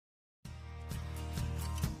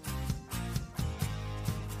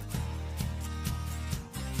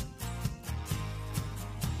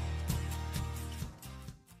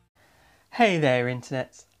Hey there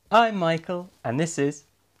internets, I'm Michael and this is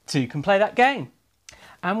Toucan Play That Game.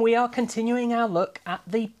 And we are continuing our look at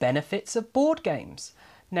the benefits of board games.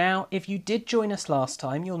 Now, if you did join us last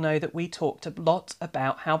time, you'll know that we talked a lot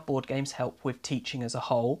about how board games help with teaching as a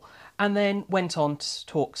whole, and then went on to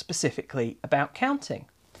talk specifically about counting.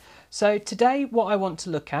 So today what I want to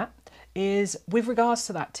look at is, with regards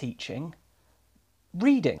to that teaching,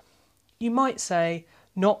 reading. You might say,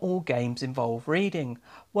 not all games involve reading.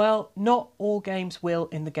 Well, not all games will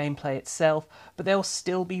in the gameplay itself, but there'll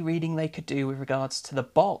still be reading they could do with regards to the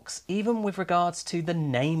box, even with regards to the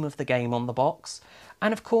name of the game on the box.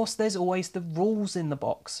 And of course, there's always the rules in the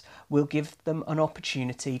box. We'll give them an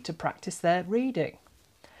opportunity to practice their reading.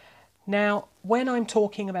 Now, when I'm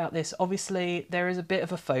talking about this, obviously there is a bit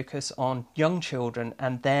of a focus on young children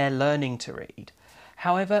and their learning to read.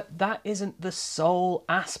 However, that isn't the sole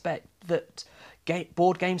aspect that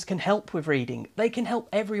board games can help with reading. They can help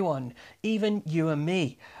everyone, even you and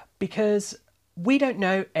me, because we don't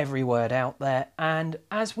know every word out there, and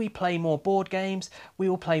as we play more board games, we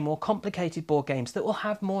will play more complicated board games that will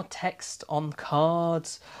have more text on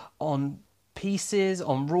cards, on pieces,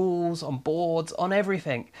 on rules, on boards, on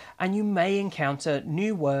everything, and you may encounter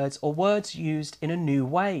new words or words used in a new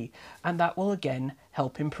way, and that will again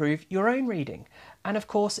help improve your own reading. And of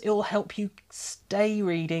course, it will help you stay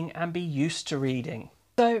reading and be used to reading.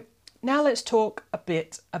 So now let's talk a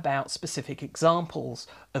bit about specific examples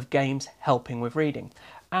of games helping with reading.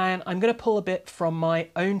 And I'm going to pull a bit from my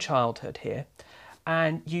own childhood here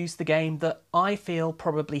and use the game that I feel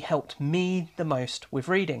probably helped me the most with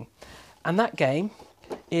reading. And that game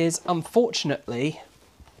is, unfortunately,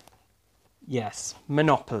 yes,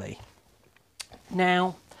 Monopoly.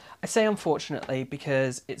 Now, I say unfortunately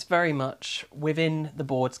because it's very much within the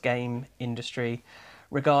boards game industry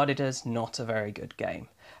regarded as not a very good game.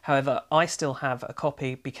 However, I still have a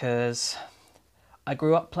copy because I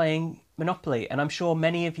grew up playing Monopoly, and I'm sure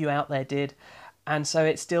many of you out there did, and so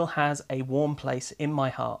it still has a warm place in my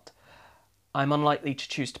heart. I'm unlikely to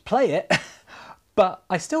choose to play it, but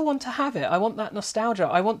I still want to have it. I want that nostalgia.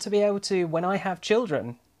 I want to be able to, when I have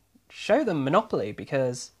children, show them Monopoly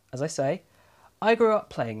because, as I say, I grew up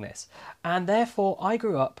playing this, and therefore I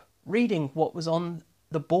grew up reading what was on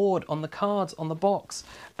the board, on the cards, on the box,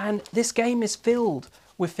 and this game is filled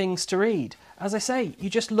with things to read. As I say, you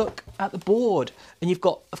just look at the board and you've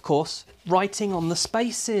got, of course, writing on the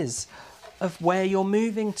spaces of where you're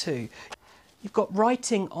moving to. You've got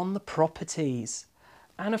writing on the properties,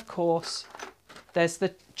 and of course there's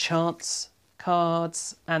the chance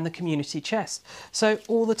cards and the community chest. So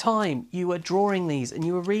all the time you were drawing these and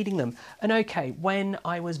you were reading them. And okay, when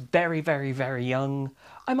I was very, very, very young,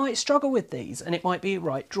 I might struggle with these, and it might be,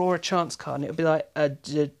 right, draw a chance card, and it would be like,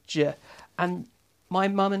 and my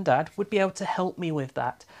mum and dad would be able to help me with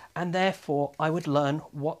that, and therefore I would learn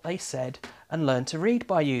what they said and learn to read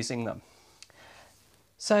by using them.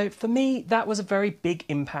 So for me, that was a very big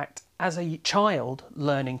impact as a child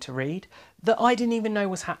learning to read that I didn't even know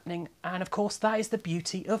was happening, and of course that is the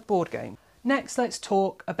beauty of board games. Next, let's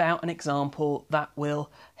talk about an example that will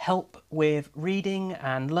help with reading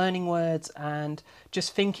and learning words and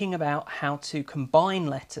just thinking about how to combine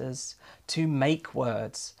letters to make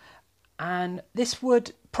words. And this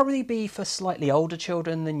would probably be for slightly older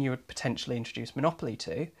children than you would potentially introduce Monopoly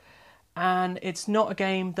to. And it's not a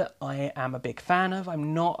game that I am a big fan of.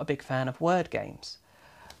 I'm not a big fan of word games.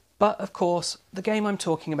 But of course, the game I'm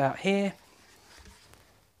talking about here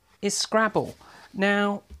is Scrabble.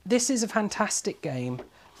 Now, this is a fantastic game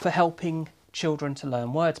for helping children to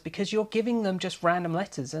learn words because you're giving them just random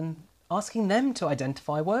letters and asking them to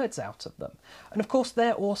identify words out of them. And of course,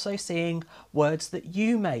 they're also seeing words that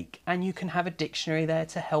you make, and you can have a dictionary there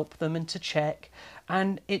to help them and to check.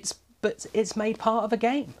 And it's made part of a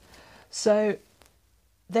game. So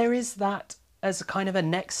there is that as a kind of a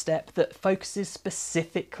next step that focuses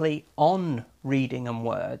specifically on reading and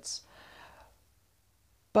words.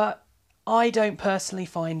 But I don't personally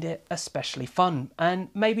find it especially fun, and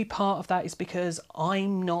maybe part of that is because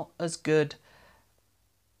I'm not as good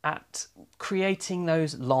at creating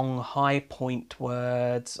those long high point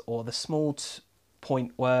words or the small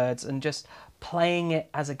point words, and just playing it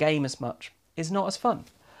as a game as much is not as fun.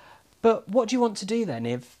 But what do you want to do then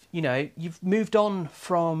if, you know, you've moved on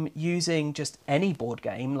from using just any board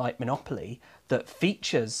game like Monopoly that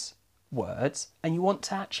features words, and you want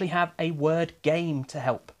to actually have a word game to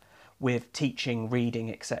help with teaching,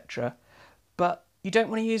 reading, etc. But you don't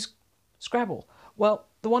want to use Scrabble? Well,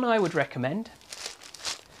 the one I would recommend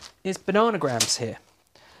is Bananagrams here.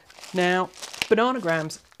 Now,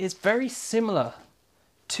 Bananagrams is very similar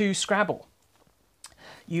to Scrabble.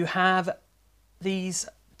 You have these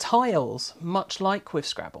tiles, much like with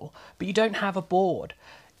Scrabble, but you don't have a board.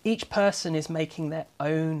 Each person is making their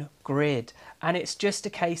own grid, and it's just a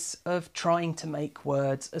case of trying to make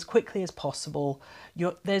words as quickly as possible.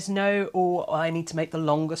 There's no, oh, I need to make the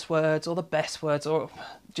longest words or the best words or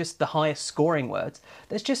just the highest scoring words.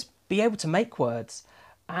 There's just be able to make words,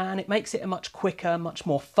 and it makes it a much quicker, much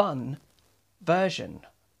more fun version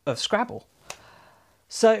of Scrabble.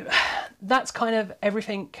 So that's kind of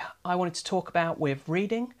everything I wanted to talk about with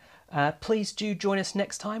reading. Please do join us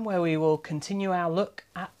next time where we will continue our look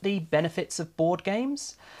at the benefits of board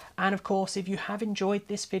games. And of course, if you have enjoyed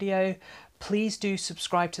this video, please do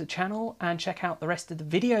subscribe to the channel and check out the rest of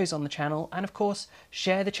the videos on the channel. And of course,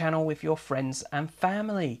 share the channel with your friends and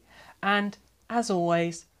family. And as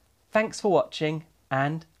always, thanks for watching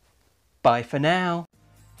and bye for now.